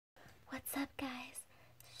What's up, guys?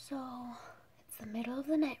 So, it's the middle of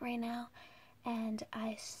the night right now, and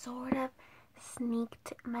I sort of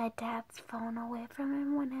sneaked my dad's phone away from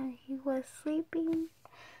him when he was sleeping.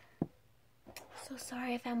 So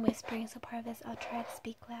sorry if I'm whispering, so part of this I'll try to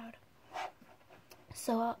speak loud.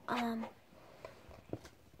 So,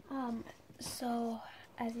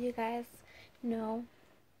 as you guys know,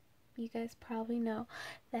 you guys probably know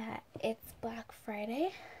that it's Black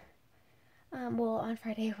Friday. Well, on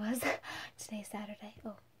Friday it was. Today's Saturday.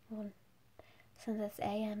 Oh, well, since it's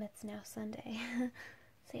AM, it's now Sunday. So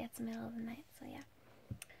yeah, it's the middle of the night, so yeah.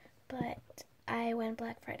 But I went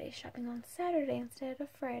Black Friday shopping on Saturday instead of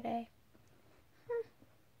Friday.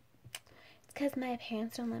 It's because my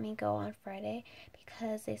parents don't let me go on Friday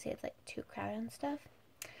because they say it's like too crowded and stuff.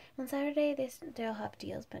 On Saturday, they'll have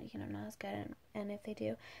deals, but not as good. And if they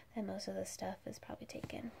do, then most of the stuff is probably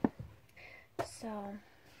taken. So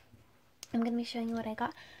I'm going to be showing you what I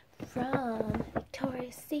got from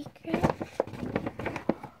Victoria's Secret.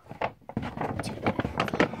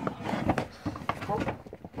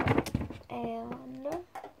 And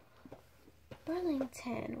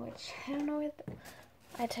Burlington, which I don't know where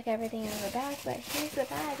I took everything out of the bag, but here's the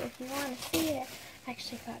bag if you want to see it. I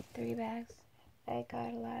actually got 3 bags. I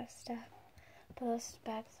got a lot of stuff, but those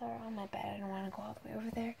bags are on my bed. I don't want to go all the way over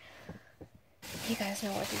there. You guys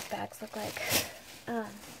know what these bags look like.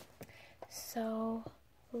 So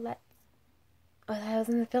I was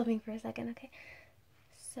in the filming for a second. Okay,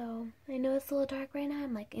 so I know it's a little dark right now.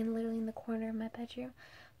 I'm like literally in the corner of my bedroom,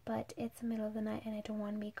 but it's the middle of the night and I don't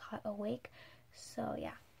want to be caught awake. So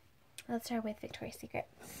yeah, let's start with Victoria's Secret.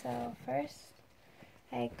 So first,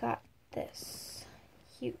 I got this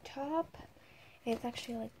cute top. It's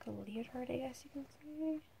actually like a leotard, I guess you can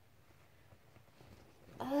say.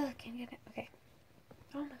 Oh, can't get it. Okay.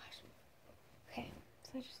 Oh my gosh. Okay,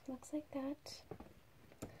 so it just looks like that.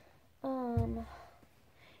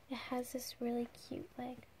 It has this really cute,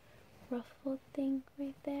 like, ruffled thing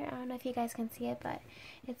right there. I don't know if you guys can see it, but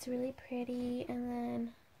it's really pretty. And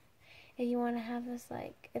then if you want to have this,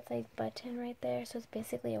 like, it's like button right there, so it's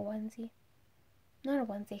basically a onesie. Not a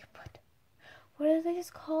onesie, but what are they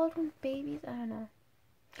just called when babies? I don't know.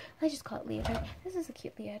 I just call it leotard. This is a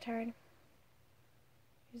cute leotard.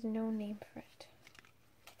 There's no name for it.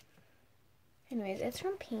 Anyways, it's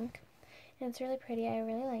from Pink, and it's really pretty. I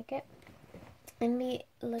really like it. And me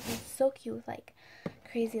looking so cute with like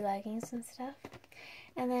crazy leggings and stuff.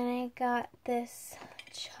 And then I got this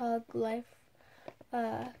Chug Life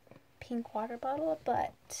pink water bottle,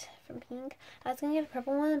 but from Pink. I was gonna get a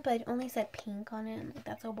purple one, but it only said pink on it, and like,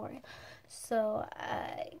 that's so boring. So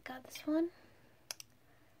I got this one.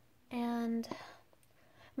 And I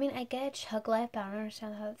mean, I get Chug Life, but I don't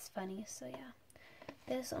understand how that's funny. So yeah,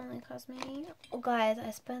 this only cost me. Oh guys, I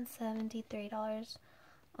spent $73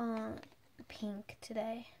 on Pink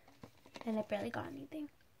today, and I barely got anything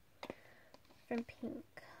from Pink.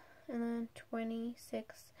 And then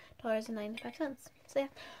 $26.95. So yeah,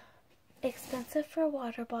 expensive for a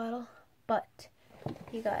water bottle, but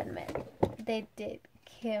you gotta admit they did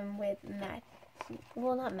come with not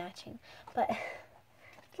matching, but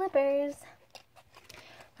slippers.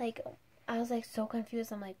 Like, I was like so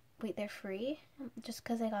confused. I'm like, wait, they're free just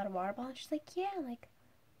because I got a water bottle? And she's like, yeah. I'm like,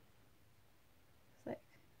 it's like,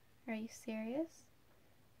 are you serious?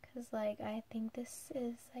 Because like I think this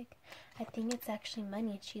is like, I think it's actually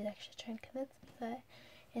money, and she's actually trying to convince me that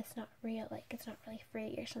it's not real, like it's not really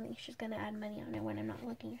free or something. She's gonna add money on it when I'm not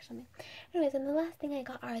looking or something. Anyways, and the last thing I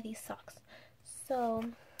got are these socks. So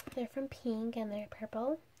they're from Pink and they're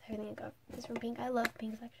purple. Everything I got is from Pink. I love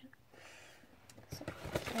Pink section. So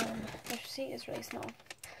the receipt is really small.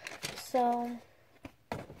 So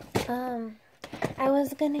I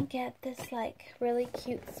was gonna get this like really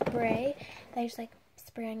cute spray that you just like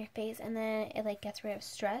spray on your face, and then it like gets rid of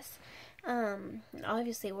stress.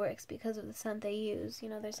 Obviously it works because of the scent they use.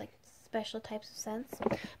 There's like special types of scents,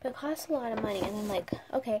 but it costs a lot of money. And then like,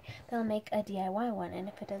 okay, they'll make a DIY one, and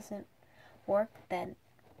if it doesn't work, then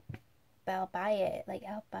I'll buy it. Like,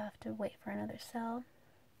 I'll have to wait for another sale.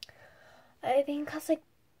 I think it costs like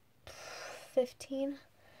 $15, and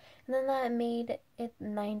then that made it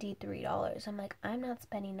 $93. I'm like, I'm not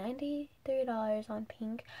spending $93 on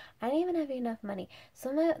Pink. I don't even have enough money.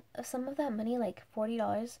 Some of that money, like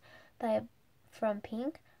 $40 that I from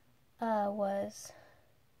Pink, was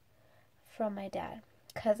from my dad,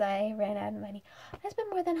 because I ran out of money. I spent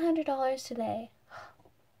more than $100 today.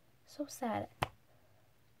 So sad,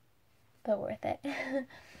 but worth it.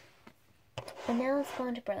 And now let's go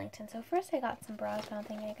into Burlington. So first I got some bras, but I don't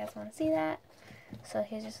think you guys want to see that. So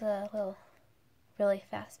here's just a little really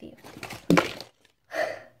fast view.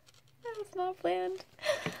 That was not planned.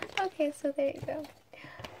 Okay. Okay, so there you go.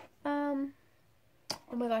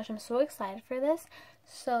 Oh my gosh, I'm so excited for this.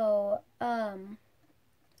 So, I'm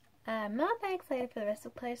not that excited for the rest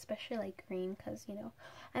of the colors, especially like green, because, you know,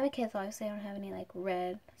 I'm a kid, so obviously I don't have any like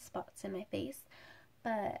red spots in my face.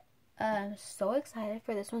 But I'm so excited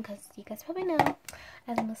for this one because you guys probably know I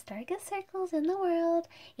have the most darkest circles in the world.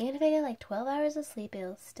 Even if I get like 12 hours of sleep,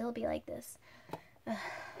 it'll still be like this. I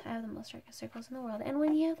have the most darkest circles in the world. And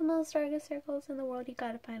when you have the most darkest circles in the world, you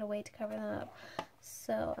gotta find a way to cover them up.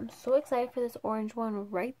 So I'm so excited for this orange one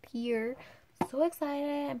right here. So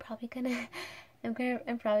excited. I'm probably gonna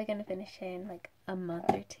finish it in like a month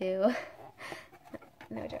or two.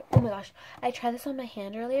 No joke. Oh my gosh. I tried this on my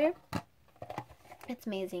hand earlier. It's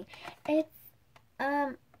amazing. It's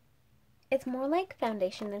more like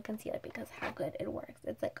foundation than concealer because how good it works.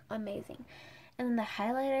 It's like amazing. And then the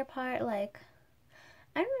highlighter part, like,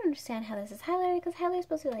 I don't understand how this is highlighter because highlighter is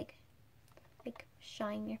supposed to like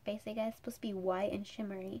shine your face, I guess. It's supposed to be white and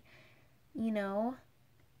shimmery, you know?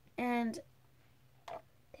 And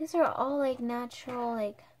these are all like natural,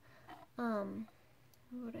 like, what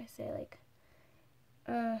would I say, like,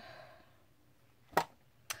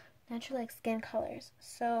 natural like skin colors.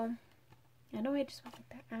 So I know I just went like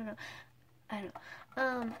that. I don't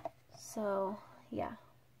know. So yeah.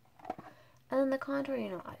 And then the contour, you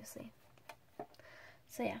know, obviously.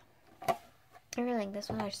 So yeah. I really like this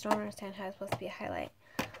one. I just don't understand how it's supposed to be a highlight.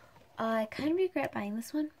 I kind of regret buying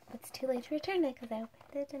this one. It's too late to return it because I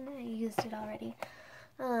opened it and I used it already.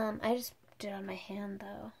 I just did it on my hand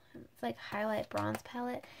though. It's like highlight bronze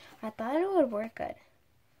palette. I thought it would work good.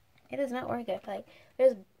 It does not work good. Like,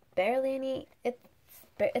 there's barely any. It's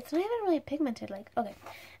not even really pigmented. Like, okay,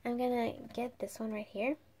 I'm gonna get this one right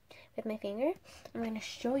here with my finger. I'm gonna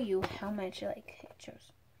show you how much like it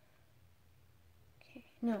shows. Okay,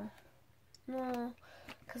 no,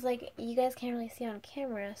 because like you guys can't really see on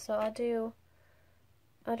camera, so I'll do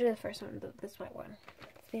the first one, this white one.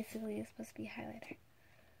 It's basically supposed to be highlighter.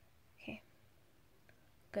 Okay,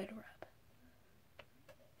 good rub.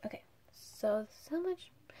 Okay, so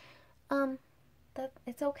much. That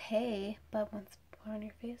it's okay, but once put on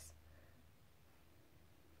your face,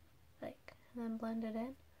 like, and then blend it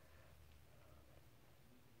in.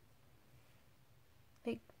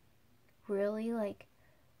 Like, really, like,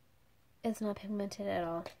 it's not pigmented at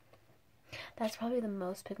all. That's probably the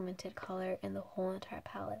most pigmented color in the whole entire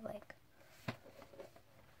palette. Like,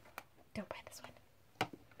 don't buy this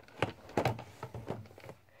one.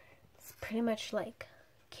 It's pretty much like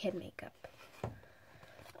kid makeup.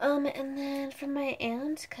 And then for my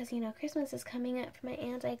aunt, because, you know, Christmas is coming up, for my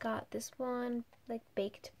aunt, I got this one, like,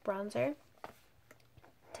 baked bronzer.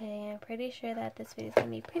 Today, I'm pretty sure that this video is going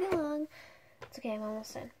to be pretty long. It's okay, I'm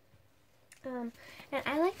almost done. And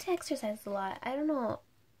I like to exercise a lot. I don't know,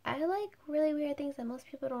 I like really weird things that most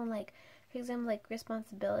people don't like. For example, like,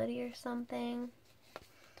 responsibility or something.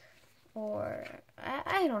 Or,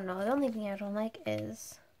 I don't know, the only thing I don't like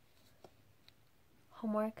is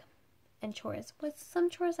homework and chores. But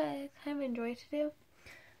some chores I kind of enjoy to do.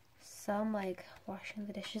 Some like washing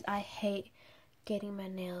the dishes. I hate getting my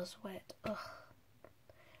nails wet. Ugh.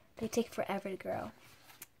 They take forever to grow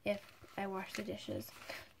if I wash the dishes.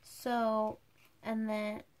 So, and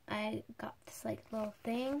then I got this like little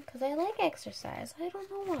thing because I like exercise. I don't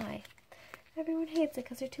know why. Everyone hates it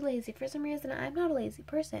because they're too lazy. For some reason, I'm not a lazy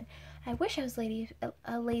person. I wish I was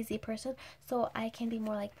a lazy person so I can be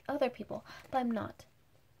more like other people, but I'm not.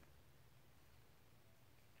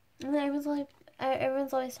 And then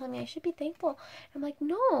everyone's always telling me I should be thankful. I'm like,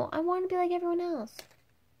 no, I want to be like everyone else.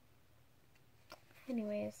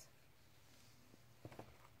 Anyways.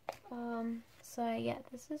 So yeah,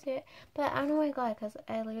 this is it. But I don't know why I got it because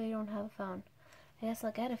I literally don't have a phone. I guess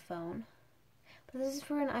I'll get a phone. But this is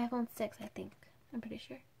for an iPhone 6, I think. I'm pretty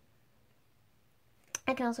sure.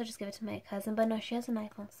 I can also just give it to my cousin, but no, she has an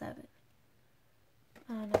iPhone 7.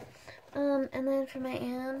 I don't know. And then for my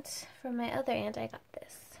other aunt, I got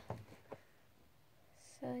this.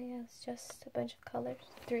 So yeah, it's just a bunch of colors.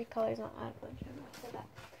 3 colors, not a bunch.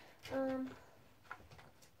 I don't know that.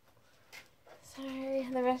 Sorry,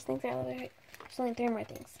 the rest of things are over here. There's only 3 more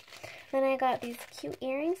things. Then I got these cute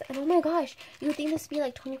earrings, and oh my gosh, you would think this would be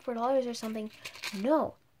like $24 or something.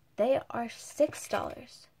 No, they are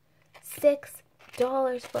 $6.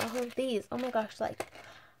 $6 for all of these. Oh my gosh, like,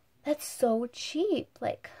 that's so cheap.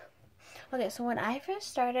 Like, okay, so when I first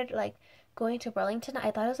started, like, going to Burlington,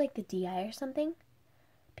 I thought it was like the DI or something.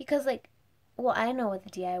 Because, like, well, I didn't know what the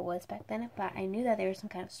DI was back then, but I knew that there was some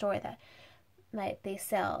kind of store that, like, they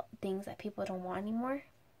sell things that people don't want anymore.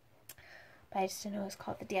 But I just didn't know it was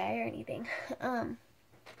called the DI or anything.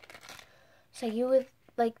 So you would,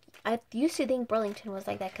 like, I used to think Burlington was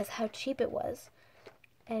like that because how cheap it was.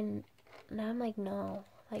 And now I'm like, no.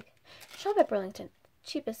 Like, shop at Burlington.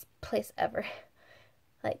 Cheapest place ever.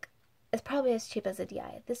 Like, it's probably as cheap as a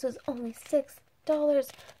DI. This was only $6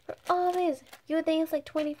 for all these. You would think it's like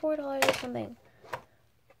 $24 or something.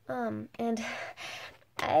 And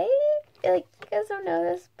I, like, you guys don't know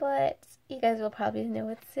this, but you guys will probably know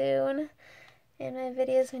it soon in my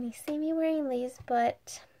videos when you see me wearing these,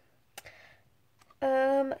 but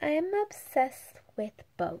I'm obsessed with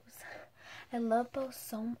bows. I love bows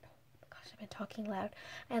so much. Oh my gosh, I've been talking loud.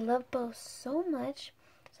 I love bows so much.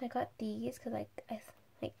 So I got these because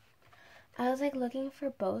I was like looking for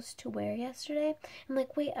bows to wear yesterday. I'm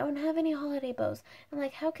like, wait, I don't have any holiday bows. I'm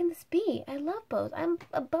like, how can this be? I love bows. I'm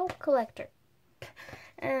a bow collector.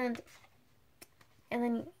 And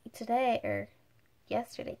then today, or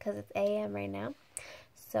yesterday, because it's AM right now.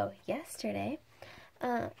 So yesterday,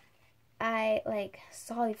 I like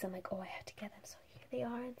saw these. I'm like, oh, I have to get them. So here they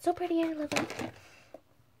are. And so pretty. I love them.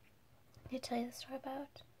 Did I tell you the story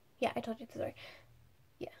about? Yeah, I told you the story.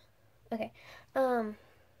 Yeah. Okay.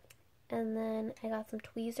 And then I got some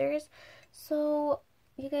tweezers. So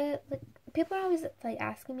you guys, like, people are always like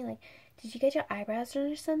asking me like, did you get your eyebrows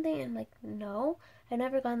done or something? And I'm like, no, I've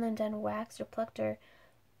never gotten them done waxed or plucked or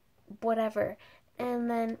whatever. And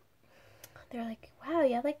then they're like, wow,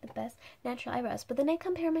 you have like the best natural eyebrows. But then I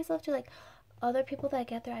compare myself to like other people that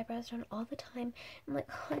get their eyebrows done all the time. I'm like,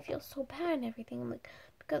 oh, I feel so bad and everything. I'm like,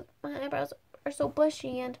 because my eyebrows are so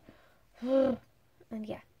bushy and yeah.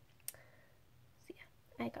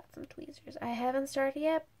 I got some tweezers. I haven't started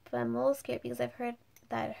yet, but I'm a little scared because I've heard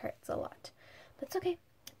that it hurts a lot. But it's okay.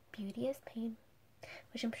 Beauty is pain,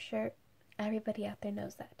 which I'm sure everybody out there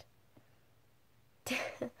knows that.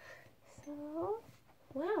 So,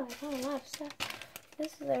 wow, I got a lot of stuff.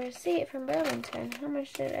 This is a receipt from Burlington. How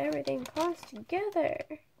much did everything cost together?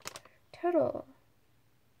 Total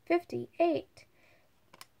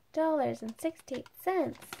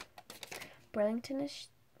 $58.68.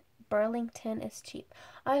 Burlington is cheap.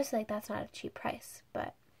 Obviously, like, that's not a cheap price,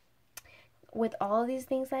 but with all these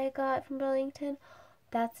things I got from Burlington,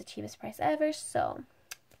 that's the cheapest price ever. So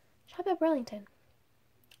shop at Burlington.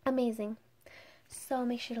 Amazing. So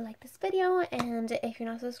make sure to like this video, and if you're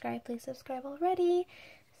not subscribed, please subscribe already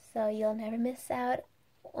so you'll never miss out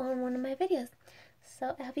on one of my videos.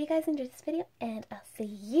 So I hope you guys enjoyed this video, and I'll see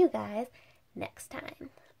you guys next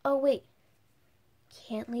time. Oh wait,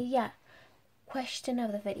 can't leave yet. Question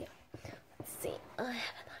of the video. Let's see. I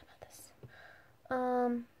haven't thought about this.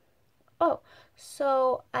 Oh,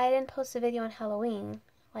 so I didn't post a video on Halloween.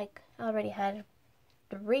 Like, I already had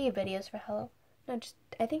 3 videos for Halloween. No,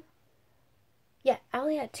 I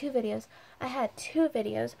only had 2 videos. I had 2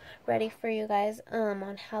 videos ready for you guys,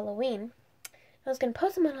 on Halloween. I was gonna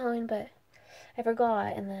post them on Halloween, but I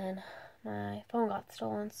forgot, and then my phone got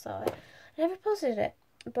stolen, so I never posted it.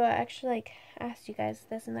 But I actually, like, asked you guys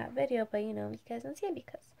this in that video, but, you know, you guys didn't see it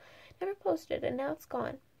because I never posted it, and now it's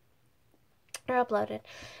gone. Or uploaded.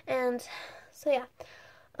 And, so, yeah.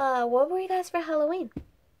 What were you guys for Halloween?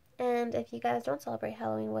 And if you guys don't celebrate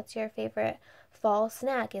Halloween, what's your favorite fall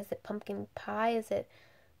snack? Is it pumpkin pie? Is it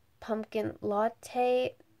pumpkin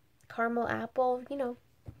latte? Caramel apple? You know.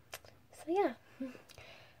 So, yeah.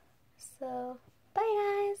 So,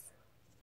 bye, guys!